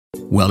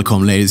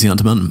Welcome, ladies and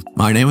gentlemen.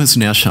 My name is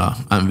Sunesha,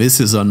 and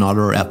this is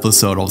another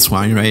episode of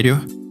Swine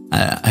Radio.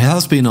 It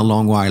has been a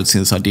long while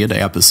since I did an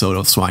episode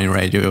of Swine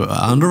Radio,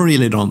 and I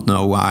really don't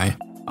know why.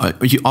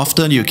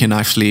 Often you can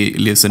actually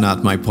listen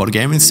at my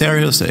podgaming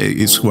series.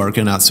 It's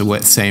working as the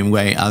same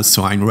way as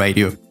Swine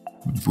Radio,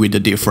 with the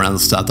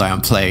difference that I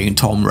am playing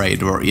Tomb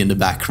Raider in the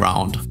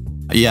background.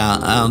 Yeah,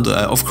 and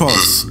of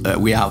course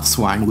we have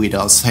Swine with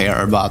us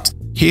here, but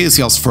he is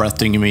just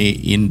threatening me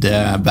in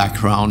the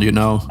background, you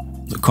know,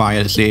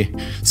 quietly,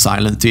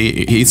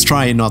 silently. He's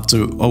trying not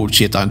to, oh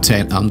shit, I'm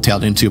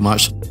telling too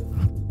much.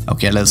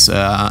 Okay, let's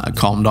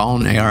calm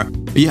down here.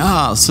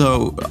 Yeah,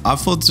 so I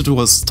thought it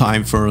was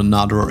time for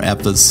another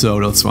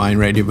episode of Swine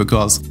Radio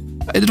because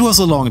it was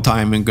a long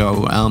time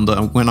ago, and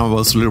when I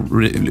was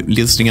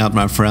listening at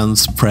my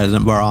friends Fred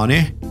and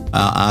Beranie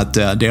at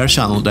their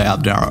channel, they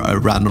have their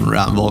random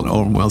ramble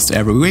almost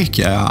every week.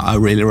 I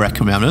really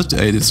recommend it.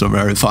 It is a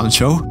very fun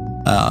show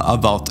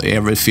about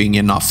everything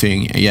and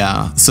nothing.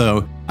 Yeah,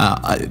 so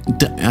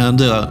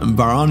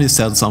Beranie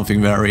said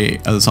something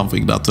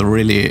something that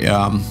really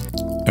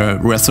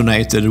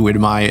resonated with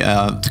my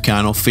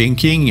kind of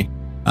thinking,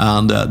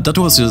 and that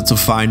was just to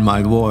find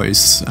my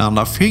voice. And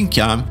I think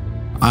I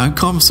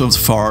come so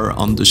far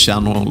on the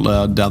channel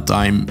that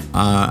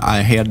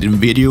I had in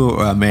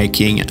video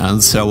making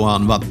and so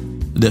on, but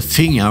the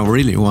thing I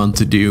really want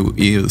to do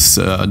is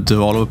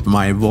develop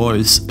my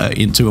voice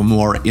into a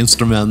more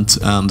instrument,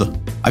 and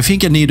I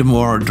think I need a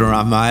more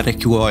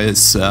dramatic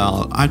voice.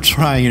 I'm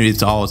trying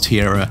it out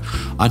here.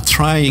 I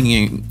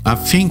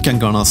think I'm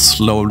gonna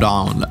slow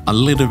down a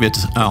little bit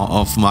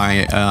of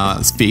my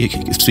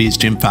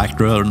speech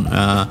impact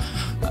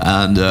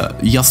and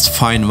just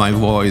find my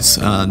voice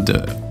and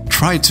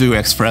try to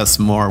express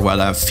more what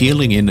I'm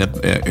feeling in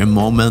a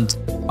moment.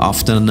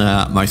 Often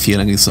my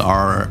feelings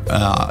are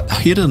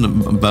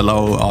hidden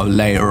below a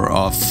layer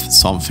of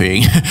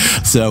something.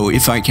 So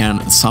if I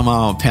can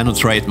somehow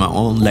penetrate my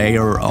own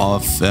layer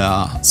of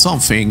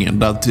something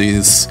that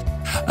is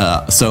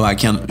so I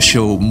can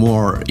show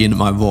more in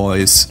my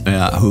voice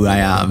who I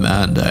am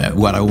and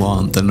what I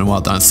want and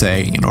what I'm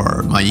saying,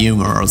 or my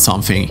humor or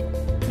something.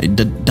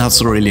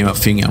 That's really a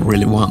thing I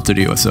really want to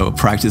do. So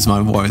practice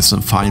my voice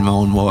and find my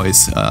own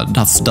voice.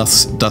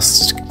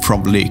 That's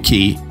probably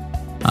key.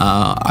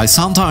 I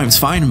sometimes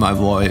find my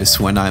voice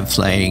when I'm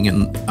playing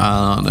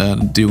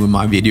and doing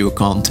my video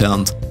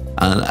content,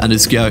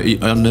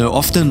 and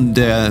often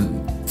the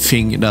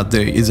thing that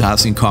it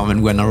has in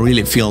common when I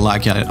really feel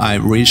like I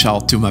reach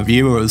out to my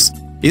viewers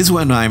is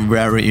when I'm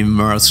very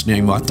immersed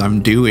in what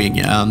I'm doing,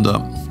 and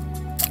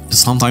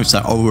sometimes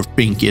I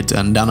overthink it,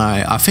 and then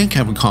I think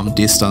I become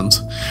distant.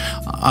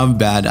 I'm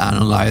bad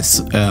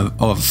analyze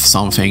of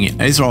something.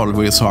 It's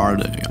always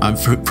hard. I'm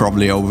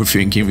probably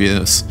overthinking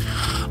this.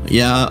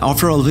 Yeah,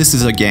 after all, this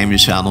is a gaming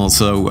channel,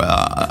 so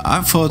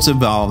I thought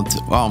about,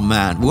 oh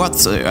man,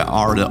 what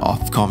are the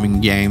upcoming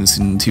games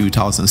in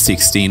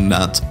 2016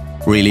 that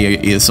really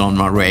is on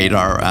my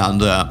radar,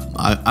 and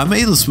I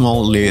made a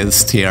small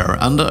list here,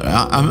 and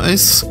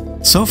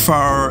so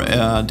far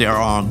there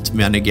aren't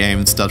many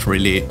games that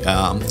really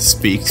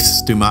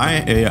speaks to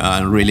my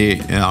and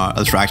really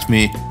attract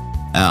me.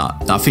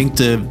 I think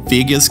the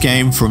biggest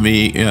game for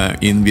me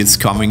in this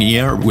coming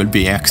year will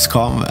be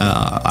XCOM.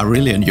 I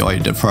really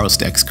enjoyed the first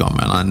XCOM,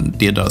 and I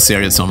did a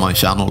series on my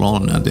channel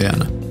on it,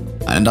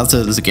 and that's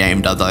a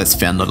game that I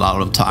spend a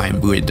lot of time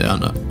with.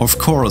 And of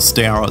course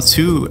there are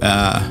two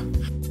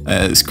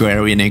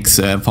Square Enix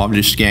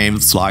published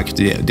games, like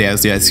the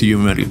SDS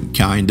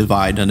Humankind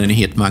Divide and a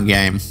Hitman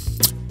game.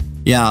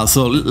 Yeah,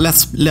 so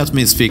let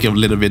me speak a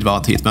little bit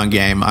about Hitman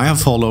game. I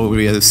have followed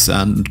this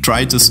and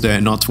tried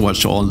to not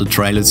watch all the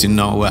trailers, you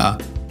know.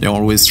 They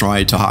always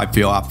try to hype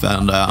you up,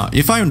 and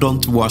if I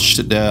don't watch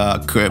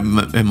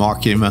the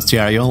marketing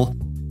material,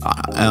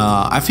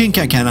 I think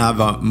I can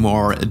have a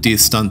more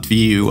distant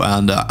view,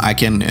 and I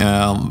can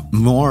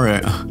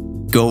more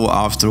go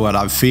after what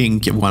I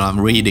think when I'm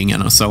reading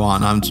and so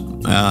on.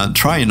 I'm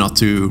trying not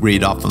to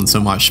read up on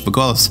so much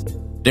because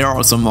there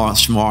are so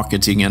much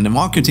marketing, and the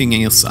marketing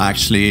is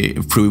actually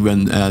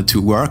proven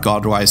to work.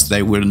 Otherwise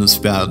they wouldn't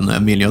spend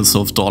millions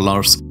of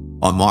dollars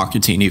on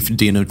marketing if it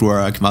didn't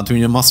work. But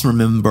you must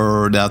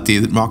remember that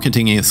the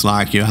marketing is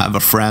like you have a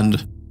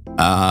friend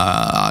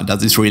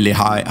that is really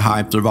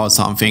hyped about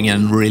something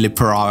and really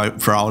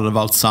proud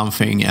about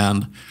something,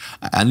 and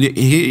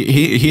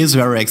he is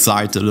very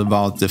excited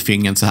about the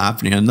thing that's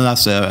happening, and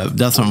that's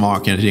a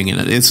marketing,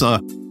 and it's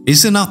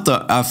not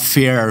a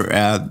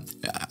fair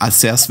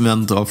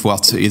assessment of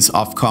what is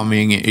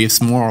upcoming.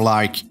 It's more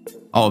like,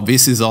 oh,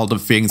 this is all the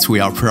things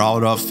we are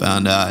proud of,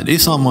 and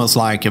it's almost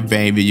like a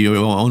baby. You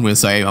always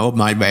say, oh,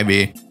 my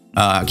baby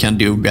can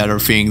do better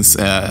things.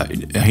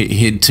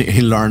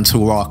 He learned to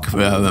walk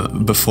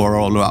before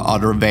all the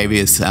other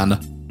babies, and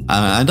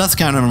that's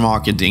kind of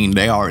marketing.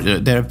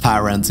 Their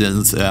parents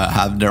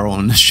have their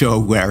own show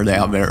where they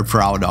are very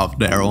proud of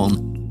their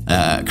own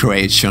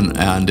creation,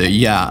 and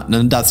yeah,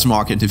 and that's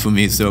marketing for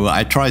me. So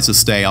I try to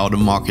stay out of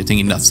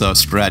marketing. That's a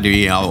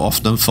strategy I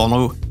often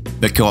follow.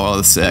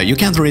 because you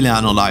can't really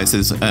analyze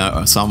this,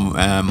 some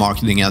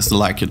marketing as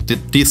like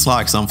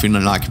dislike, something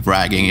like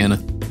bragging, and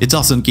it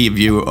doesn't give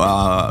you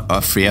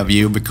a fair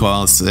view,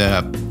 because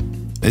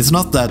it's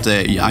not that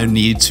I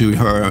need to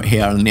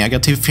hear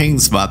negative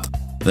things, but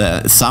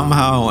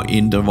somehow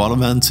in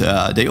development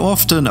they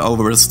often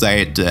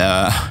overstate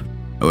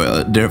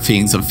their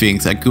things of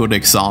things. A good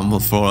example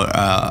for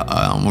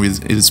we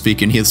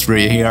speak in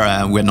history here,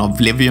 when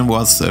Oblivion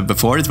was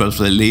before it was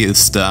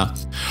released,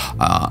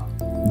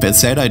 they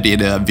said I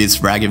did these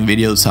bragging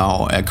videos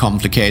how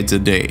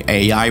complicated the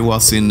AI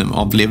was in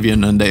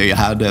Oblivion, and they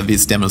had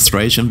this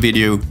demonstration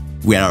video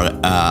where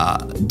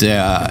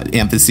the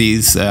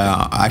NPCs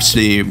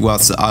actually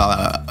was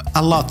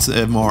a lot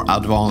more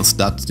advanced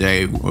that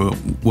they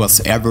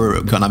was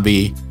ever gonna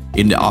be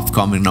in the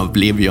upcoming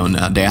Oblivion.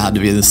 They had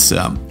this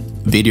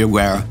video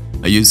where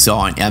you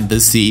saw an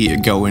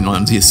NPC going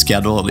on his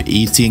schedule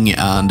eating,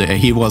 and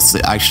he was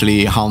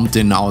actually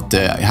hunting out,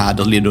 had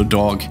a little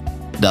dog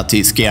that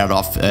he scared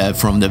off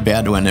from the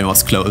bed when it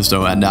was closed,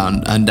 and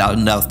then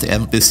that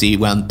NPC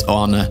went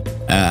on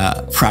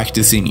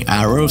practicing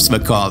arrows,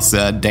 because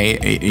they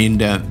in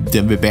the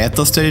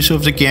beta stage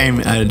of the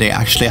game they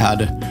actually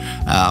had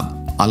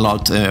a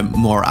lot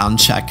more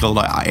unshackled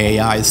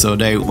AI, so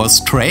they was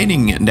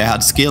training, they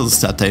had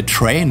skills that they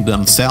trained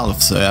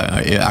themselves,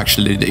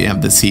 actually the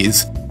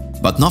NPCs,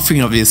 but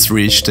nothing of this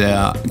reached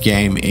the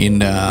game in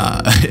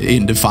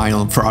the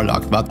final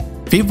product. But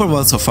people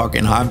were so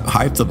fucking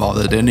hyped about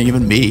it, and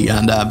even me,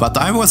 and but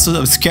I was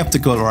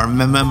skeptical. I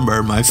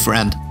remember my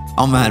friend,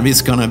 oh man, this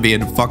is gonna be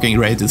the fucking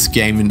greatest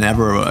game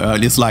ever.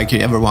 It's like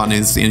everyone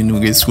is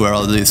in this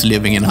world is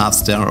living in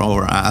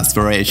or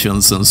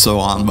aspirations and so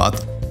on,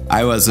 but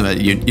I was,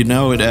 you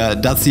know,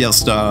 that's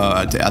just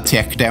a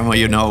tech demo,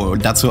 you know,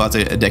 that's what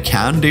they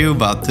can do,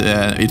 but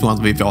it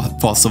won't be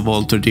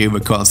possible to do,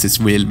 because it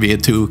will be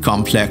too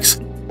complex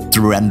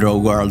to render a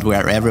world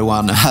where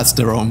everyone has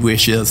their own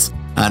wishes.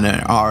 And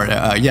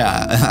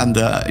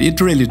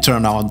it really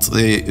turned out,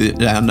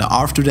 and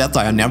after that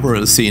I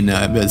never seen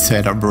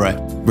Bethesda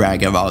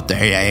brag about the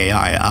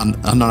AI. And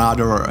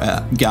another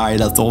guy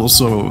that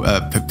also,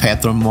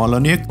 Peter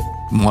Molyneux,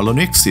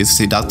 is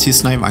that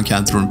his name? I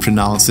can't even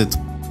pronounce it.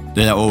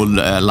 The old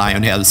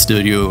Lionhead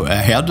studio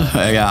head,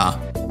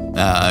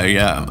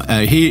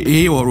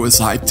 he always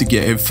hyped to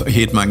give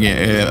Hitman,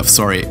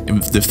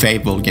 the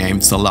Fable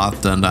games a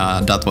lot, and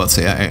that was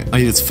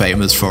he's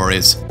famous for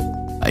it.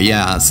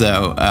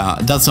 So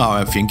that's how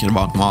I'm thinking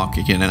about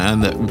marketing.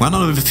 And one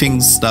of the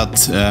things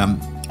that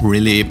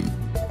really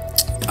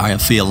I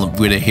feel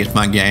with a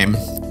Hitman game,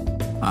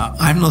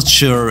 I'm not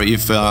sure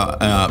if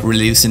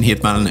releasing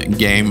Hitman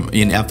game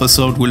in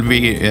episode will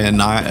be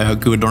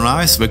good or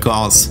nice,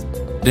 because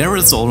there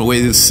is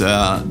always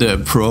the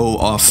pro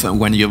of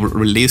when you're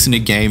releasing the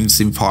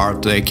games in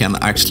part, they can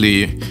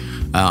actually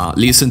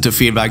listen to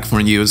feedback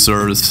from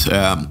users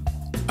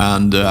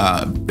and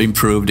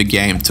improve the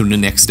game to the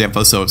next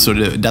episode. So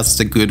that's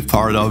the good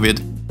part of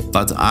it.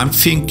 But I'm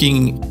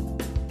thinking,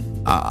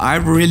 I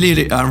would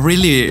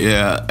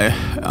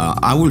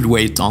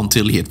wait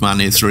until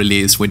Hitman is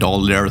released with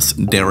all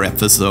their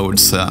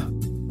episodes.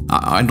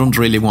 I don't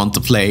really want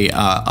to play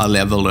a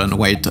level and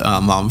wait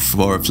a month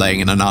for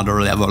playing another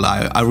level.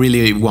 I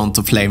really want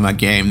to play my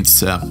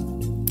games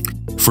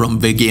from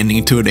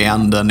beginning to the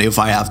end, and if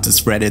I have to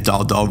spread it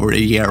out over a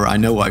year, I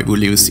know I will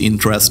lose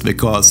interest,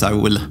 because I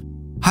will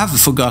have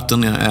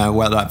forgotten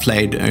what I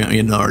played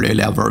in early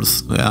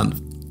levels. And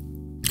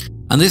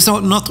it's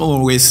not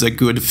always a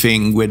good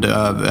thing with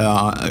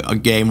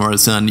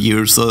gamers and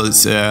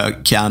users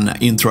can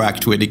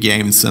interact with the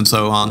games and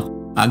so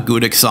on. A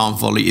good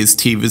example is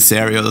TV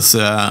series.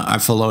 I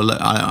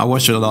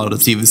watch a lot of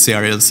TV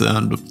series,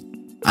 and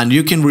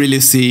you can really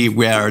see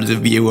where the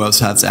viewers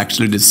has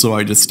actually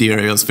destroyed the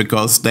studios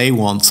because they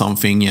want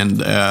something,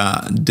 and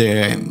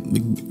the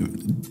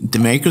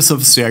makers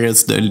of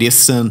series, they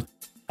listen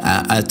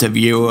at the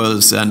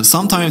viewers, and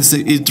sometimes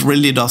it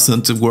really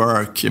doesn't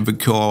work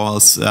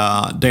because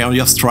they are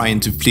just trying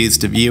to please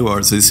the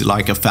viewers. It's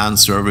like a fan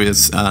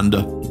service, and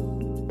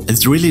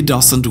it really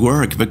doesn't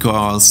work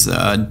because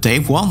they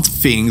want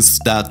things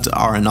that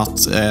are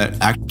not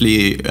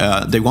actually,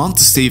 they want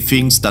to see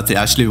things that they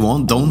actually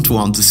don't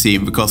want to see,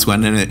 because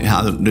when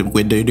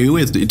they do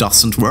it, it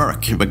doesn't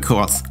work.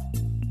 Because,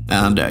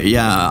 and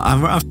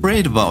I'm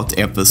afraid about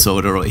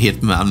episode or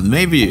Hitman.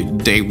 Maybe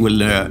they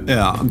will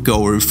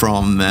go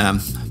from,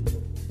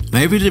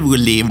 maybe they will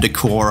leave the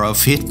core of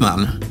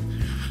Hitman.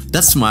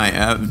 That's my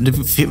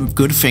the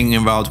good thing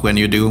about when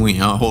you're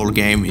doing a whole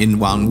game in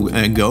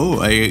one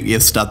go,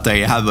 is that they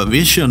have a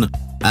vision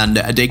and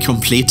they're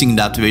completing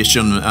that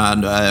vision,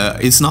 and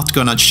it's not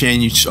gonna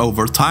change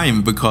over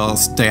time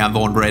because they have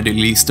already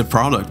released the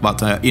product.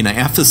 But in an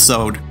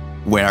episode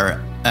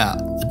where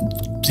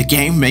the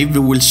game maybe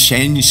will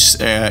change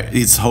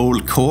its whole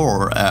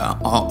core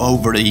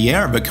over the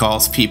year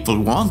because people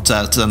want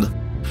that, and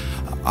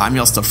I'm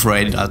just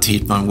afraid that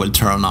Hitman will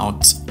turn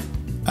out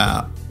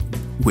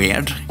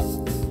weird.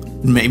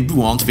 Maybe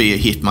won't be a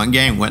Hitman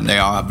game when they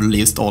have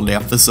released all the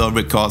episodes,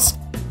 because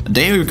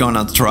they're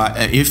gonna try,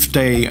 if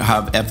they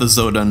have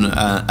episode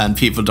and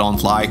people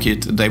don't like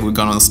it, they were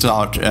gonna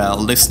start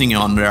listening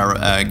on their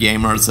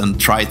gamers and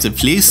try to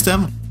please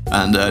them,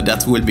 and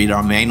that will be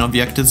their main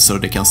objective, so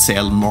they can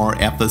sell more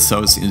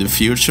episodes in the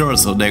future.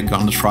 So they're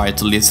gonna try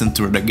to listen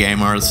to the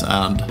gamers,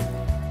 and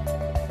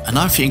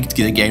I think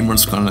the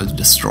gamers gonna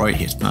destroy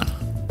Hitman.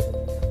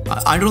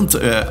 I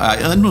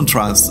don't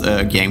trust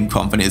game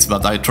companies,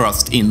 but I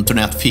trust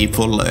internet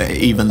people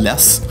even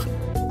less.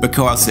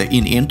 Because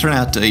in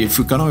internet, if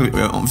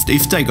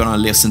they're gonna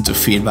listen to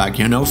feedback,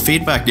 you know,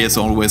 feedback is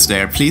always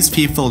there. Please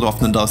people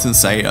often doesn't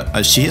say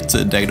a shit.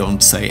 They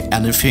don't say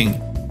anything.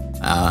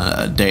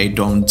 They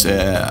don't.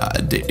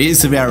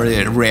 It's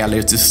very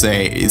rarely to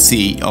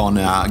see on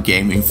a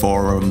gaming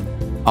forum,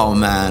 "Oh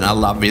man, I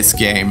love this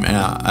game,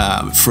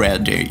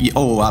 Fred.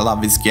 Oh, I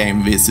love this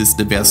game. This is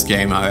the best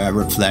game I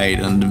ever played,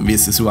 and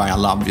this is why I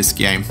love this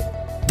game."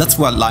 That's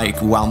what,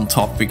 like, one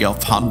topic of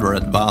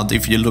 100, but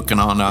if you're looking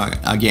on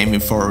a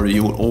gaming forum,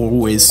 you will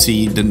always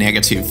see the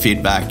negative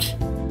feedback.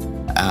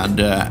 And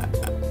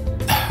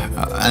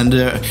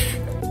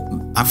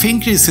I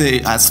think it's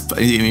as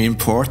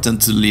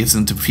important to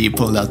listen to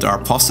people that are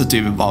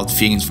positive about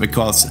things,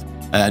 because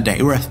they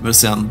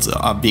represent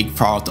a big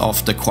part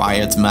of the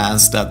quiet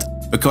mass that...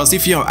 Because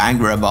if you're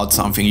angry about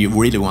something, you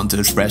really want to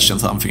express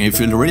something. If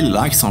you really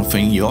like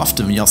something, you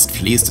often just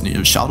please and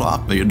you shut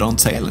up, you don't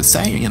say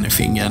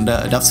anything, and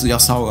that's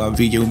just how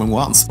the human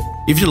wants.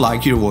 If you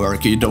like your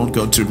work, you don't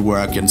go to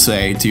work and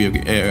say to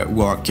your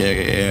work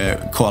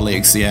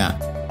colleagues, yeah,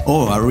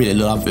 "Oh, I really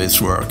love this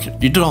work."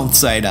 You don't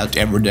say that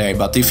every day,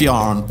 but if you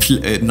are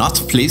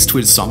not pleased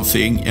with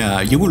something,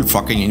 you will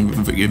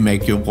fucking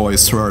make your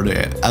voice heard.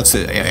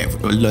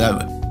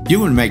 You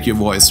will make your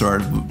voice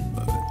heard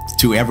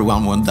to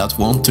everyone that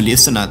want to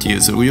listen at you.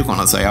 So you're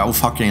gonna say, "Oh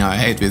fucking, I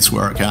hate this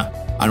work.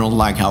 I don't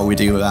like how we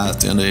do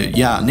that." And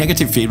yeah,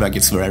 negative feedback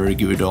is very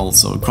good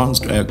also.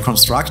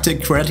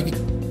 Constructive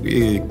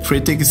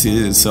critics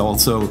is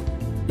also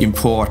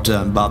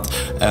important, but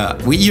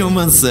we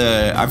humans,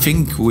 I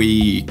think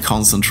we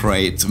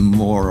concentrate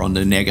more on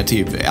the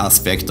negative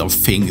aspect of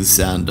things,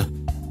 and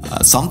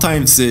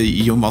sometimes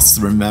you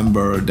must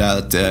remember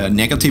that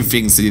negative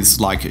things is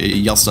like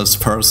just as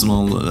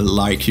personal,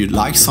 like you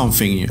like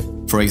something.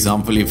 For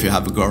example, if you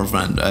have a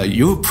girlfriend,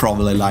 you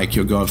probably like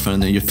your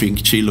girlfriend and you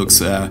think she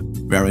looks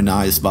very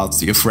nice,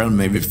 but your friend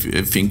maybe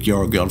think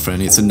your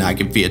girlfriend is a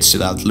naggy bitch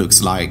that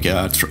looks like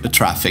a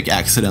traffic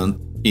accident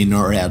in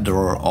her head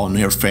or on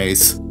her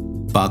face.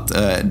 But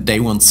they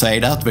won't say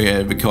that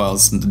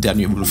because then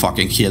you will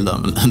fucking kill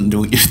them and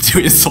do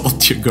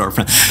insult your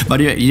girlfriend. But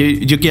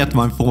you get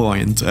my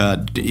point.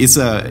 It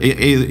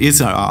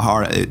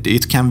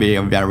can be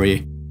a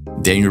very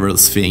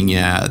dangerous thing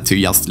to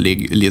just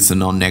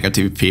listen on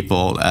negative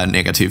people,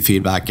 negative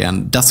feedback,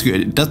 and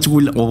that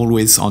will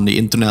always on the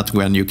internet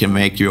when you can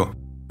make your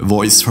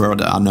voice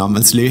heard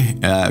anonymously.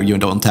 You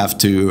don't have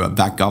to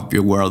back up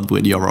your word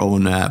with your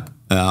own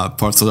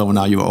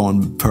persona, your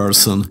own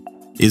person.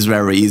 It's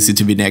very easy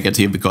to be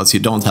negative because you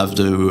don't have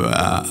to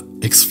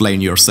explain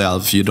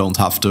yourself. You don't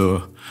have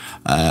to.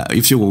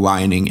 If you're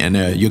whining, and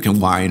you can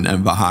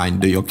whine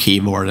behind your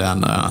keyboard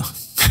and.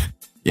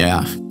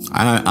 Yeah,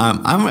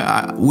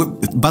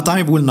 but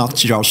I will not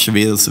judge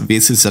this.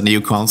 This is a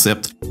new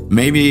concept.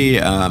 Maybe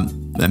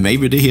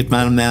the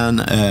Hitman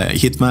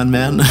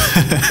Man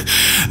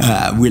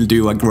will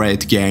do a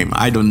great game.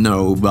 I don't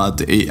know,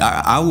 but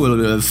I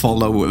will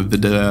follow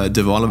the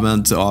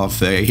development of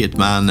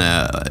Hitman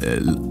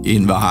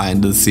in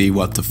behind to see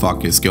what the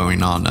fuck is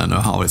going on and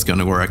how it's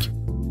gonna work.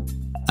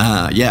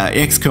 Yeah,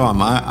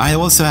 XCOM. I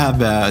also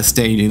have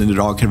stayed in the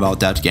dark about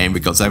that game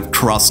because I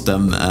trust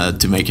them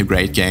to make a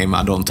great game.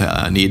 I don't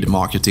need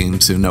marketing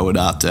to know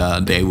that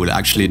they will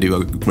actually do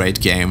a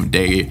great game.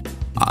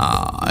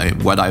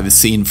 What I've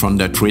seen from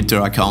the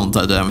Twitter account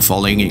that I'm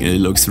following, it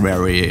looks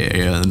very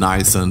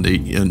nice, and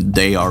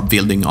they are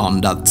building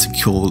on that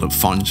cool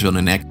function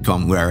in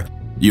XCOM where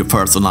you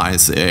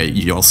personalize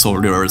your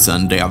soldiers,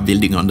 and they are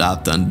building on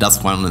that, and that's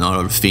one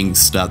of the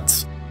things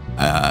that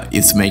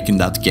is making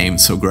that game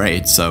so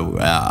great. So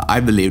I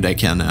believe they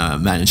can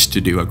manage to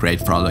do a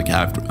great product.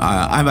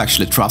 I've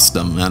actually trust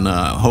them, and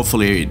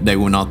hopefully they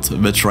will not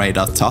betray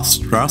that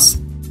trust.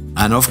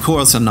 And of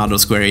course, another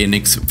Square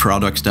Enix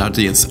product that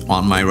is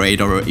on my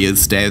radar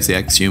is Deus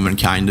Ex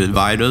Humankind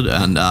Divided,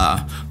 and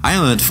I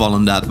haven't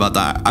followed that, but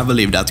I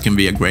believe that can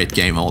be a great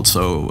game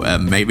also.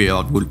 Maybe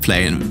I will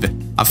play.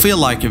 I feel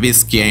like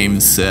these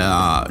games,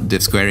 the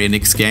Square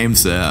Enix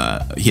games,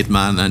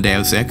 Hitman and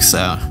Deus Ex,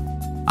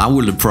 I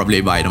will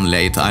probably buy them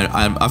late.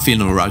 I feel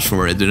no rush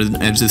for it.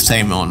 It's the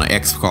same on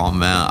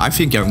XCOM. I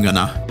think I'm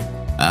gonna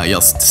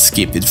just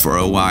skip it for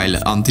a while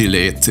until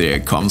it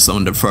comes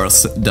on the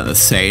first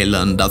sale,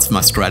 and that's my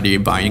strategy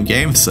buying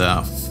games.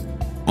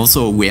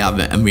 Also, we have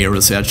a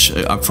Mirror's Edge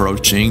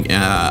approaching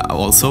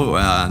also,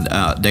 and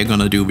they're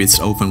gonna do this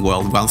open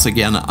world once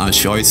again, a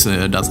choice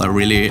that I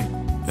really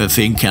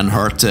think can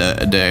hurt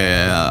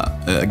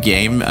the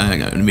game,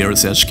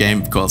 Mirror's Edge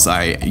game, because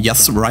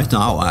right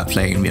now I'm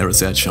playing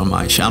Mirror's Edge on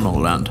my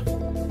channel, and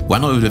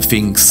one of the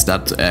things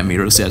that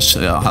Mirror's Edge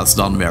has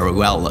done very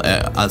well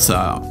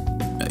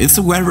it's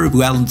a very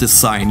well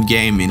designed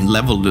game in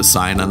level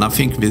design, and I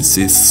think this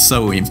is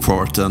so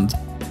important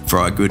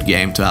for a good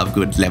game to have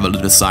good level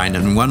design.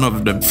 And one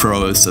of the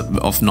pros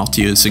of not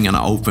using an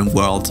open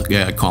world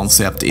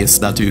concept is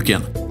that you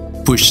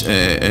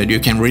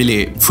can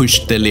really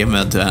push the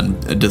limit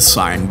and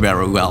design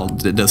very well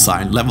the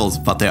design levels.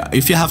 But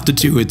if you have to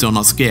do it on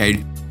a scale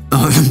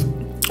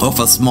of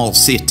a small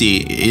city,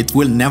 it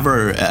will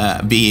never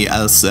be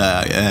as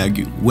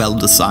well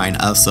designed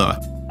as a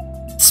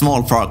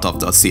small part of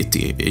the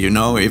city. You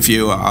know, if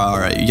you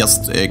are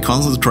just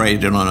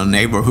concentrated on a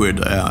neighborhood,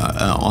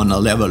 on a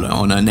level,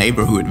 on a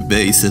neighborhood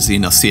basis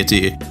in a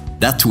city,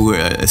 that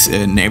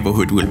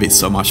neighborhood will be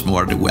so much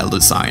more well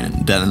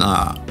designed than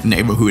a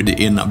neighborhood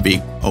in a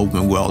big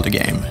open world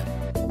game.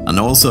 And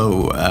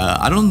also,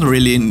 I don't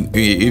really.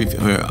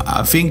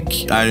 I think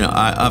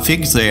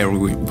they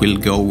will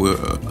go.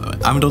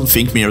 I don't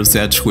think Mirror's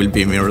Edge will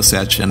be Mirror's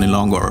Edge any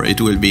longer. It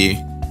will be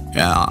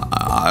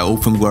an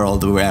open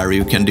world where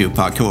you can do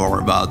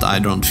parkour, but I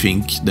don't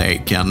think they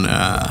can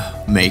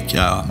make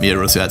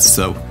Mirror's Edge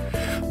so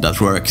that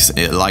works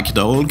like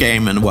the old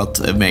game. And what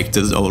makes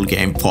this old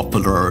game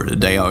popular,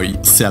 they are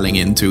selling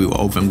into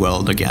open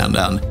world again.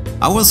 And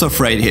I was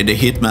afraid the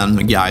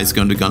Hitman guy is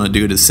gonna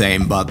do the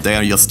same, but they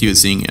are just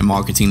using a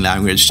marketing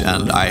language,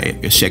 and I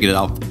checked it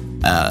up.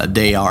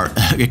 They are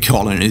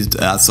calling it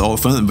as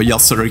open, but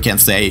just so they can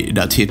say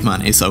that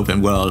Hitman is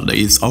open world.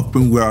 It's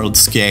open world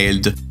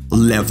scaled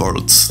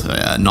levels,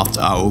 not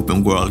an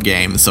open world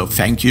game. So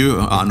thank you.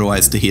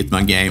 Otherwise, the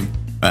Hitman game,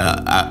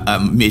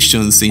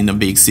 missions in a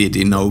big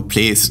city, no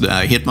please.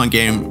 The Hitman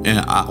game,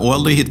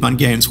 all the Hitman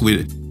games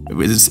with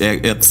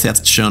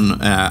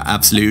exception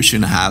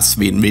Absolution has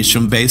been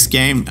mission-based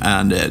game,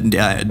 and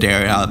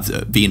there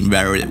have been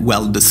very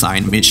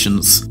well-designed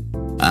missions,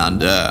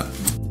 and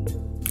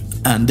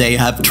they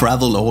have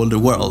traveled all the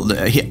world.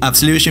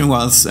 Absolution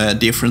was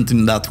different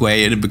in that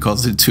way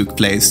because it took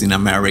place in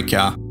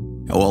America,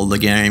 all the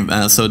game.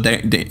 So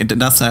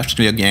that's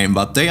actually a game,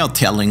 but they are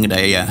telling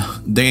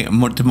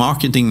the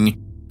marketing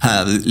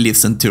have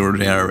listened to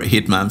their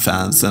Hitman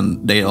fans,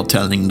 and they are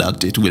telling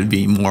that it will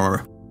be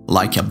more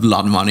like a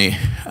blood money.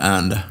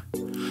 And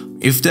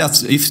if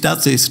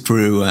that is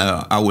true,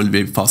 I will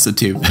be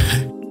positive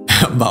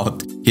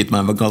about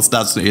Hitman, because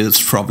that is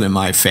probably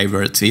my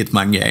favorite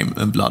Hitman game,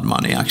 Blood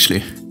Money,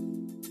 actually.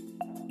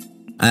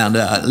 And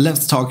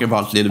let's talk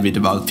about a little bit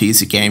about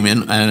PC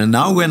gaming. And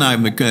now when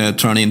I'm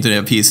turned into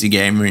the PC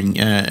gaming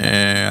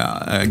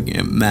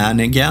man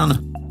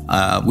again,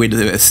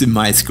 with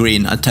my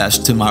screen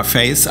attached to my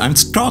face, I'm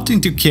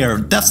starting to care.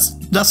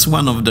 That's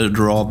one of the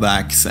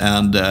drawbacks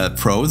and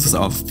pros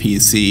of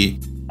PC.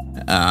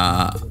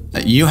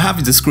 You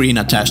have the screen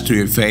attached to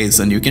your face,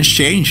 and you can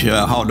change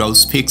how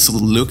those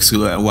pixels looks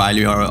while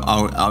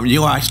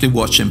you're actually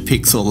watching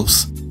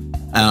pixels.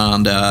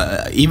 And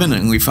even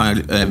if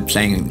I'm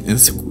playing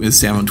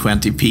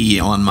 720p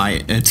on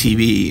my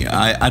TV,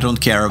 I don't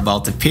care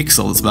about the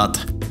pixels. But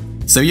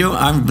so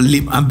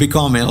I'm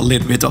becoming a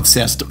little bit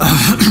obsessed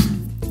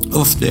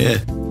of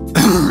the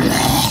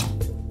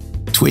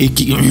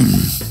tweaking.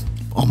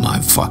 Oh my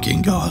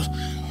fucking god!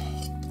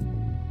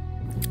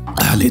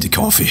 I need a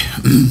coffee.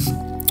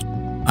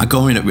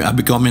 I'm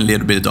becoming a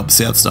little bit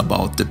obsessed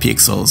about the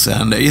pixels,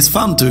 and it's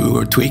fun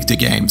to tweak the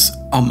games.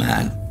 Oh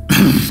man.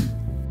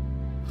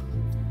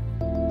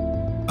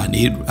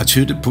 I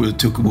should have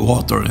took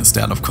water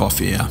instead of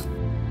coffee, yeah.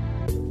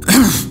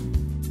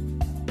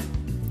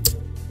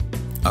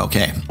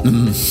 Okay.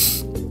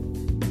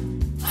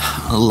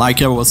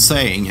 Like I was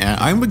saying,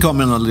 I'm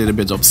becoming a little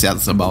bit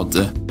obsessed about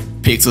the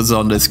pixels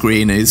on the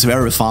screen. It's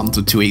very fun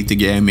to tweak the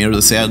game.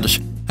 Mirror's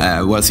Edge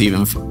was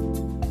even...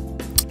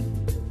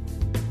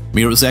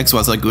 Mirror's Edge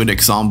was a good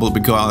example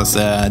because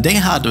they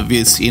had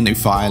this INI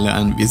file,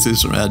 and this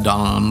is done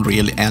on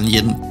Unreal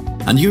Engine.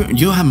 And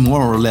you have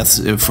more or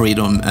less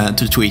freedom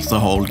to tweak the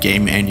whole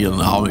game engine,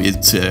 how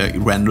it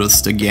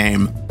renders the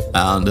game.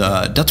 And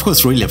that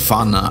was really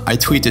fun. I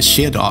tweaked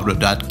shit out of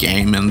that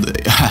game, and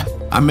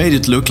I made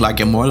it look like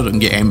a modern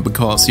game,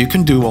 because you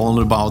can do all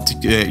about...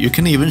 you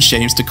can even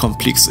change the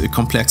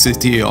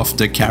complexity of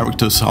the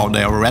characters, how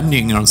they are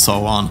rendering and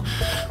so on.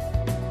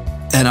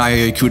 And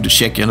I could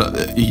check and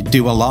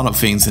do a lot of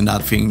things in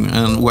that thing.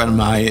 And when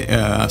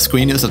my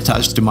screen is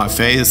attached to my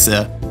face,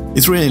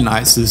 it's really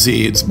nice to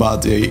see it.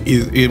 But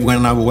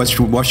when I was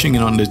watching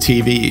it on the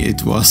TV,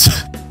 it was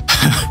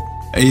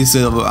it's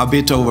a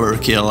bit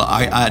overkill.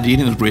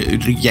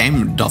 The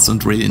game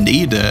doesn't really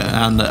need it,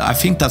 and I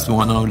think that's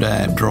one of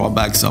the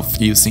drawbacks of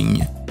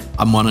using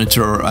a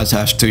monitor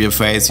attached to your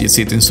face. You're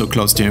sitting so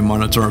close to your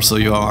monitor, so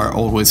you are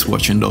always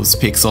watching those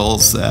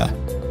pixels,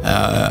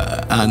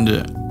 and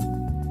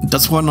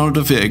that's one of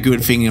the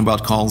good things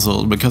about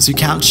console, because you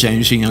can't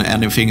change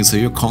anything, so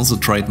you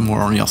concentrate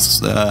more on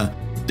just the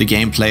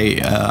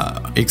gameplay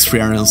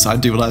experience. I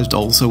do that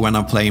also when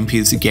I'm playing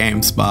PC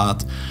games,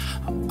 but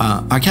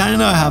I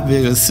kind of have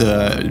this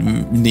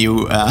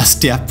new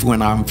step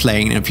when I'm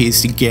playing a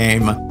PC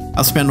game.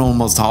 I spend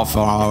almost half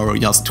an hour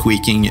just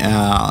tweaking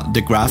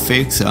the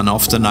graphics, and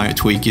often I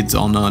tweak it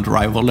on a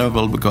driver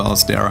level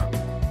because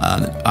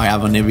I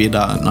have a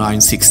NVIDIA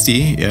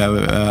 960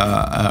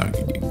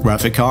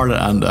 graphic card,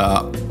 and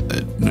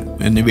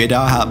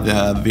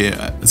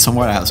NVIDIA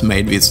somewhere has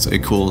made this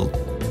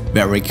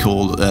very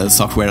cool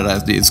software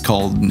that is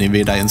called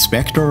NVIDIA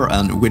Inspector,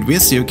 and with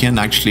this you can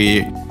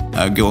actually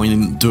go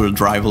into the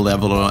driver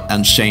level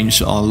and change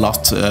a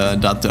lot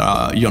that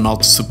you're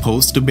not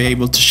supposed to be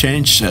able to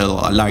change.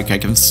 Like I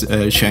can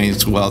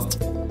change what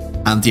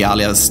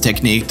anti-alias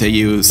technique they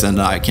use,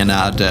 and I can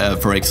add,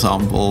 for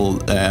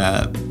example,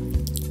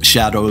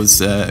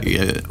 shadows,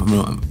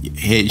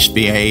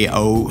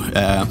 HBAO,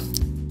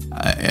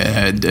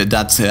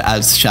 that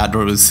adds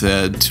shadows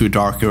to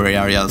darker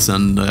areas,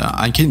 and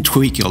I can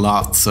tweak a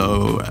lot.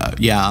 So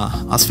yeah,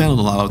 I spend a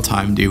lot of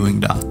time doing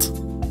that.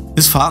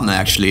 It's fun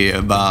actually,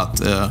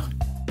 but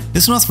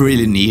it's not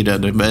really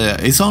needed.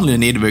 It's only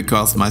needed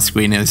because my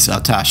screen is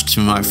attached to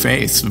my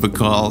face,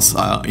 because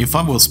if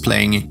I was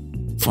playing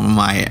for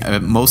my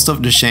most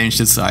of the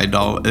changes I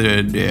don't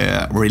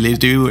really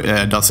do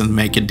doesn't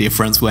make a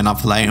difference when I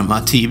play on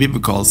my TV,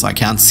 because I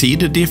can't see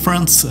the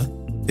difference.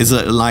 It's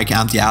like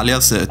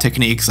anti-alias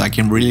techniques. I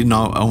can really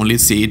only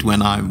see it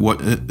when I'm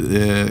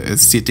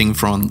sitting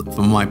from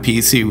my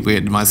PC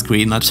with my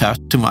screen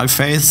attached to my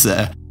face.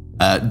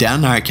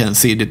 Then I can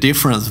see the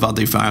difference, but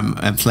if I'm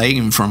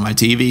playing from my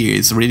TV,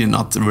 it's really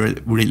not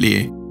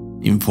really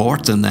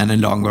important any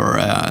longer.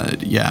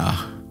 Yeah,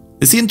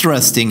 it's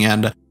interesting,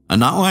 and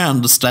now I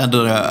understand.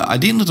 I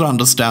didn't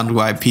understand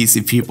why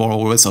PC people are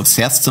always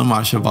obsessed so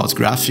much about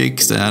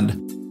graphics, and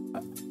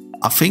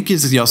I think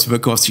it's just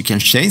because you can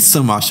change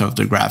so much of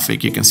the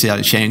graphic. You can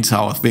change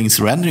how things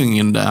rendering,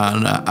 and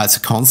as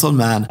a console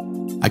man,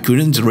 I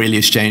couldn't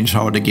really change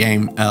how the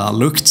game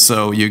looked.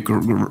 So you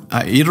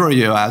either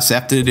you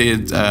accepted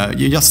it,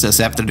 you just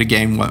accepted the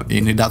game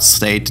in that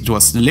state it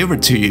was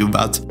delivered to you.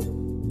 But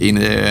in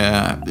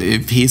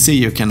PC,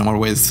 you can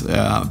always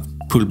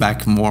pull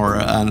back more,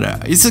 and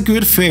it's a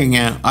good thing.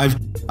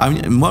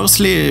 I'm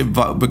mostly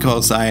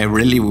because I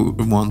really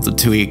want to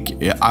tweak.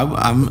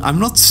 I'm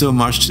not so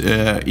much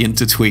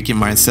into tweaking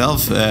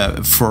myself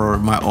for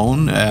my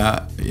own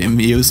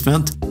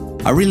amusement.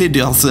 I really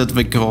do it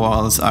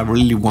because I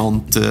really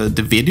want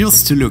the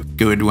videos to look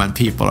good when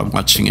people are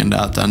watching and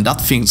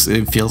that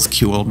feels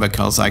cool,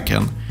 because I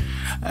can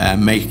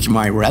make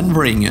my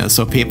rendering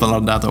so people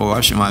that are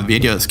watching my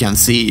videos can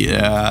see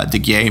the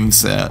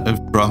games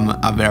from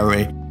a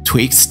very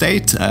tweaked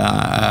state,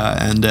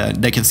 and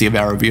they can see a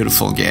very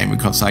beautiful game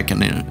because I can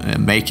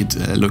make it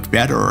look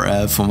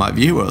better for my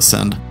viewers.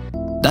 And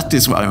that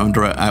is why I'm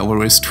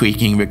always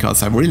tweaking,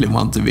 because I really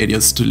want the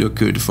videos to look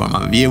good for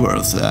my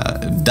viewers.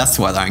 That's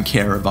what I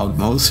care about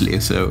mostly,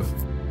 so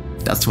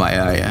that's why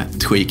I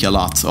tweak a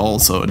lot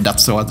also.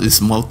 That's what is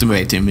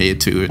motivating me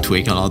to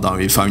tweak a lot.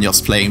 If I'm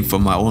just playing for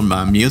my own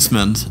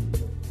amusement,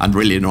 I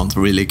really don't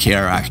really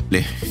care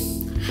actually.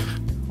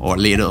 Or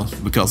little,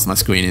 because my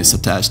screen is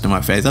attached to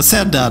my face. I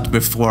said that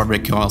before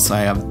because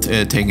I have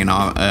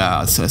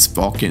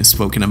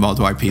spoken about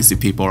why PC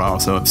people are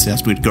so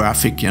obsessed with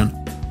graphic, and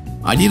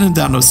I didn't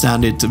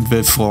understand it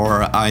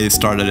before I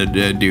started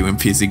doing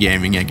PC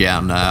gaming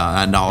again,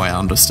 and now I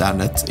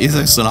understand it. It's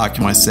just like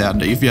I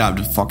said, if you have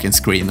the fucking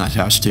screen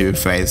attached to your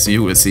face,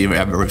 you will see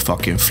every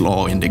fucking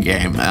flaw in the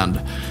game,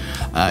 and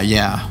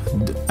yeah,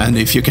 and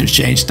if you can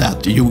change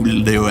that, you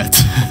will do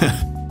it.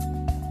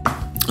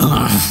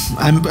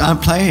 I'm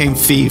playing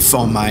Thief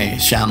on my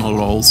channel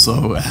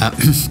also.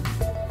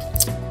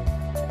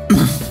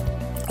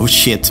 Oh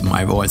shit,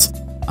 my voice.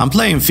 I'm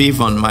playing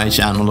Thief on my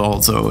channel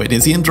also. It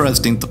is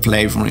interesting to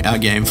play a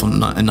game from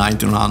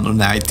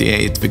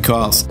 1998,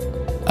 because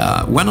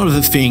one of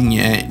the things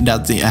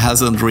that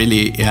hasn't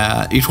really...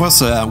 it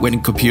was when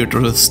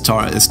computers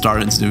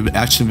started to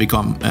actually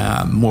become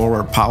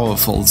more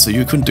powerful, so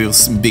you could do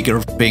some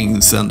bigger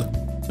things, and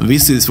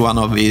this is one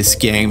of these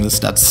games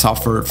that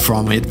suffered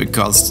from it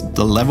because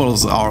the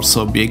levels are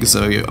so big.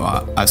 So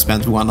I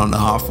spent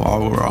 1.5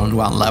 hours on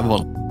one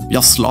level,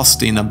 just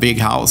lost in a big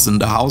house, and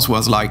the house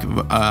was like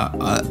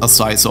a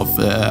size of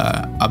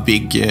a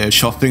big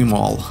shopping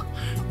mall,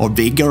 or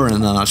bigger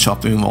than a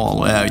shopping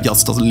mall,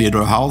 just a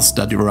little house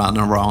that you ran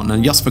around.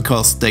 And just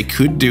because they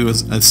could do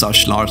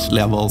such large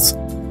levels,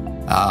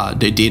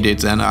 they did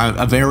it. And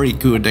a very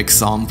good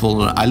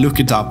example, I look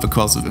it up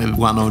because of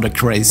one of the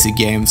crazy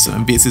games,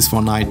 and this is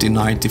from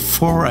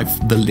 1994 I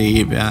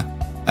believe,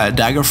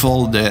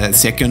 Daggerfall, the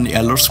second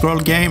Elder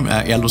Scrolls game.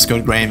 Elder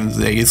Scrolls game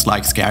is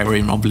like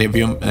Skyrim,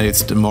 Oblivion,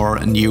 it's the more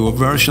newer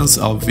versions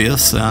of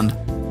this, and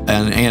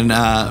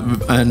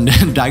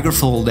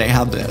Daggerfall, they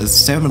had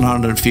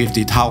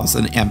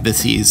 750,000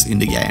 NPCs in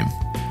the game,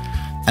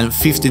 and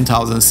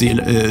 15,000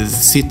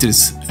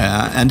 cities,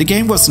 and the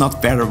game was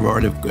not better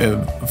worded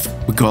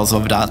because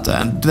of that.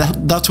 And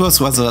that was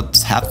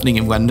what's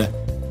happening when the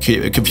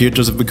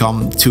computers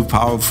become too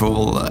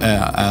powerful.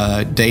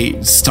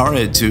 They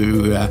started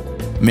to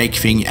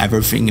make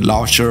everything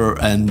larger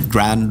and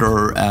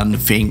grander and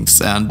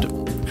things, and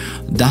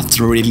that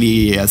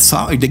really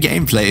the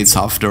gameplay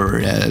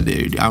softer.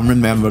 I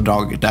remember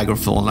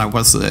Daggerfall.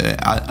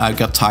 I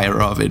got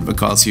tired of it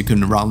because you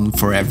can run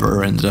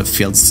forever and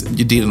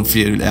you didn't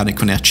feel any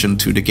connection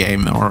to the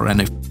game or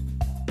anything.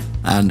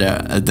 And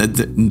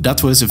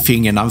that was a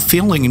thing, and I'm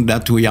feeling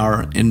that we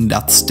are in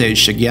that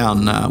stage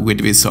again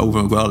with this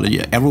open world.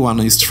 Everyone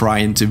is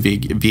trying to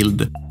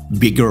build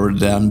bigger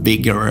and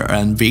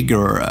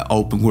bigger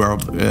open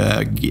world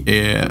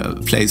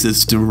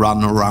places to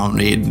run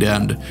around in,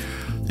 and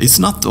it's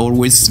not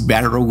always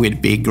better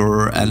with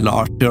bigger and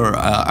larger.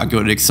 A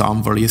good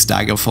example is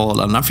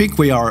Daggerfall, and I think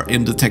we are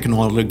in the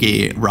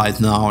technology right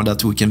now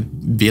that we can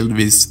build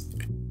this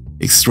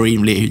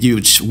extremely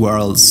huge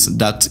worlds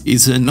that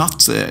is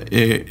not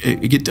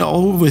it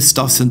always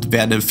doesn't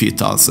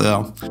benefit us.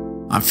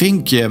 I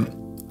think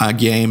a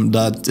game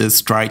that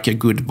strike a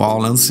good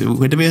balance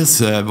with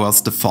this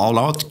was the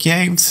Fallout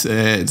games,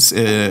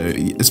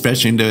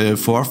 especially in the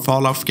fourth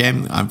Fallout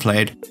game I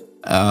played.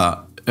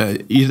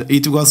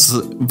 It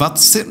was, but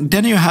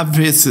then you have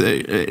this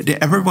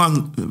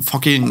everyone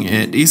fucking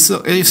it's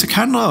a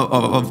kind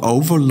of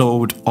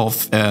overload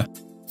of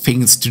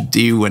things to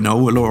do and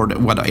overload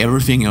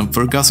everything. And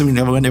because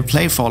when you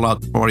play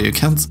Fallout 4, you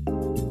can't.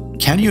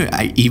 Can you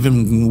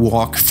even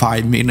walk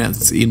 5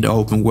 minutes in the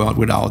open world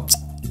without?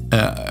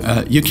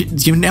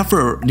 You're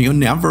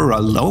never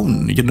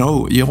alone. You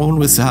know, you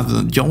always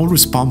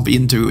bump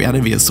into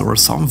enemies or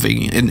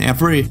something. In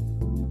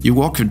you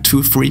walk for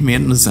 2-3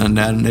 minutes and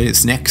then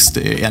it's next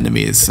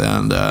enemies,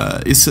 and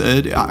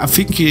I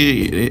think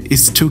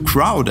it's too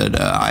crowded.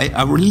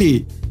 I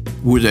really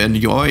would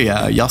enjoy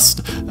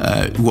just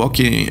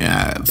walking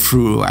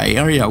through an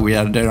area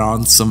where there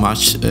aren't so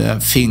much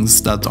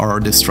things that are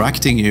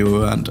distracting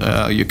you, and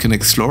you can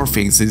explore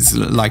things. It's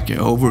like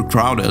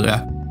overcrowded.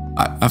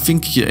 I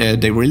think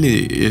they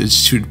really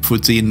should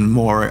put in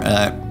more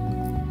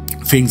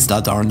things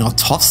that are not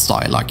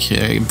hostile, like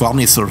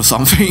bunnies or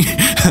something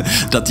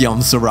that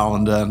jumps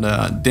around. And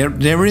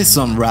there is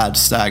some rad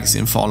stags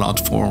in Fallout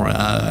 4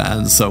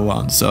 and so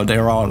on. So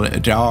there are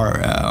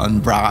on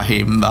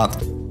Brahim, but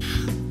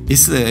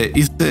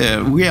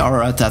we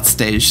are at that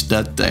stage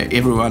that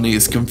everyone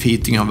is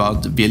competing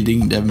about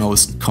building the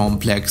most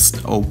complex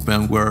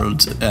open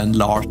world and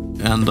large,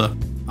 and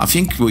I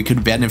think we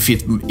could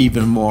benefit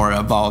even more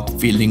about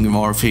building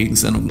more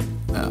things. And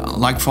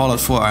like Fallout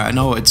 4, I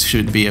know it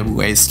should be a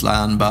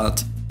wasteland,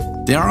 but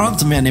there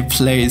aren't many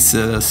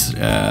places.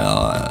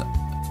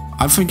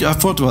 I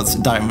thought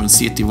Diamond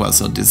City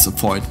was a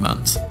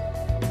disappointment.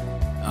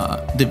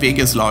 The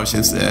biggest,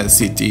 largest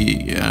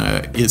city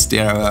is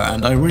there,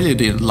 and I really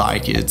didn't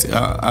like it.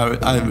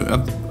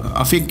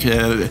 I think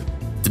the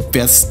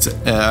best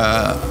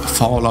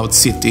Fallout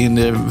city in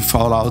the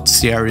Fallout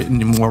series, in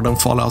the modern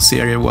Fallout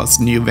series, was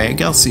New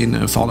Vegas.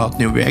 In Fallout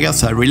New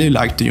Vegas, I really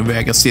liked New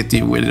Vegas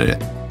city with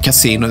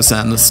casinos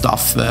and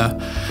stuff.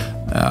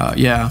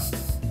 Yeah,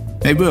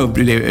 maybe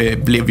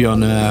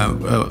Oblivion.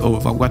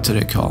 What do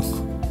they call?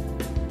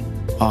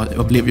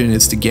 Oblivion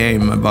is the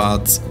game,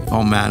 but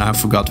oh man, I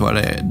forgot what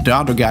the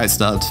other guys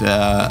that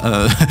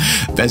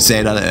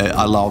say that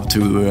I love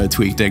to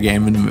tweak their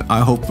game, and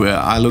I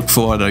look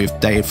forward if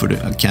they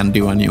can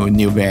do a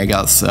new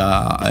Vegas or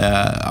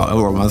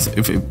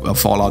if a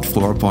Fallout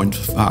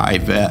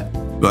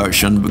 4.5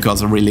 version,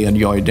 because I really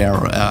enjoy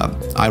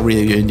I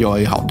really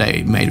enjoy how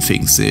they made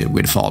things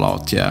with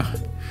Fallout, yeah.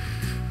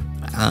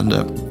 And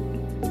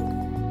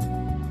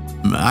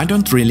I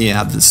don't really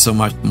have so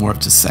much more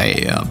to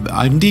say.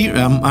 I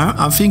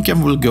think I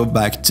will go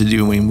back to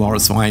doing more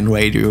Swine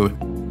Radio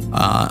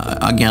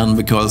again,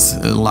 because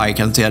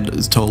like I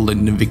told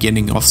in the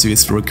beginning of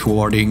this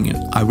recording,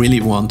 I really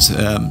want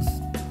to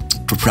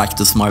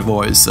practice my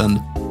voice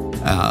and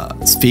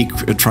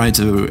try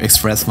to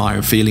express my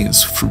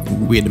feelings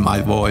with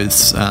my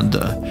voice, and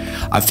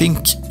I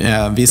think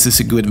this is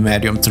a good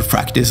medium to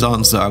practice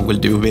on, so I will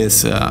do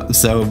this.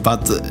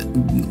 But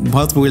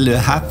what will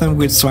happen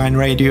with Swine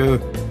Radio?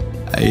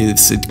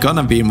 Is it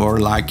gonna be more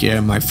like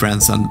my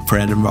friends and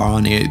friend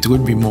Beranie? It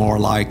would be more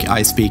like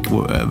I speak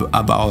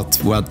about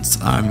what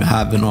I'm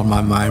having on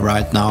my mind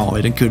right now.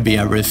 It could be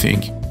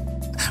everything.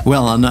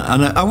 Well, and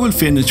I will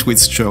finish with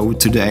show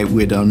today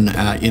with an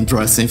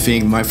interesting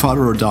thing. My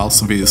father does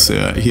this,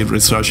 he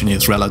researching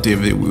his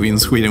relative. In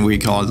Sweden we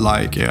call it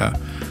like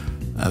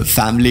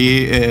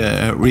family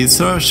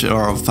research,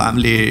 or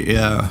family,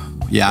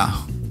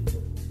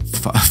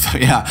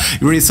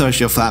 research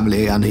your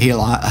family, and he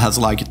has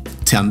like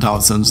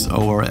 10,000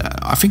 or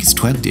I think it's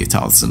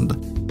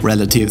 20,000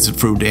 relatives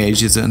through the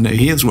ages, and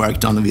he has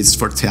worked on this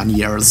for 10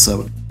 years.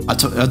 So I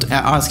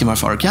asked my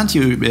father, can't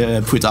you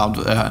put out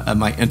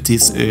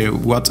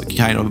what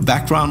kind of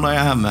background I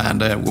am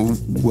and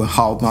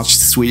how much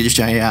Swedish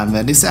I am?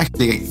 And it's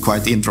actually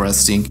quite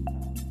interesting.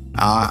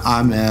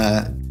 I'm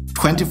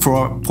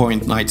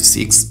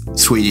 24.96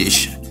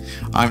 Swedish.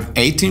 I'm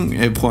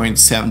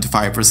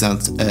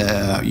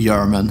 18.75%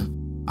 German.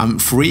 I'm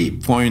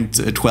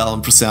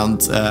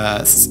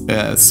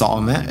 3.12%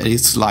 Same.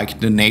 It's like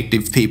the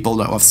native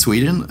people of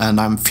Sweden,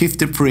 and I'm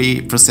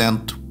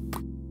 53%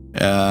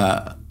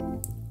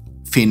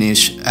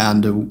 Finnish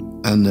and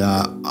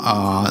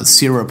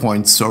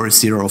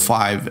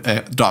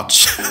 0.005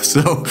 Dutch.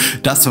 So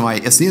that's my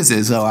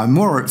ethnicity. So I'm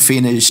more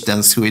Finnish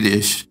than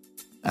Swedish.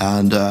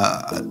 And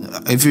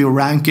if you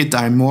rank it,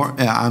 I'm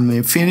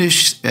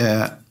Finnish,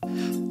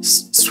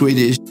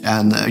 Swedish,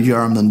 and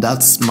German.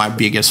 That's my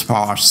biggest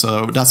part.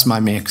 So that's my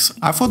mix.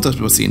 I thought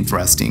that was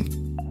interesting.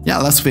 Yeah,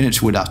 let's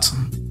finish with that.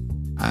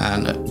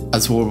 And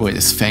as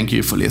always, thank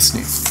you for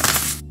listening.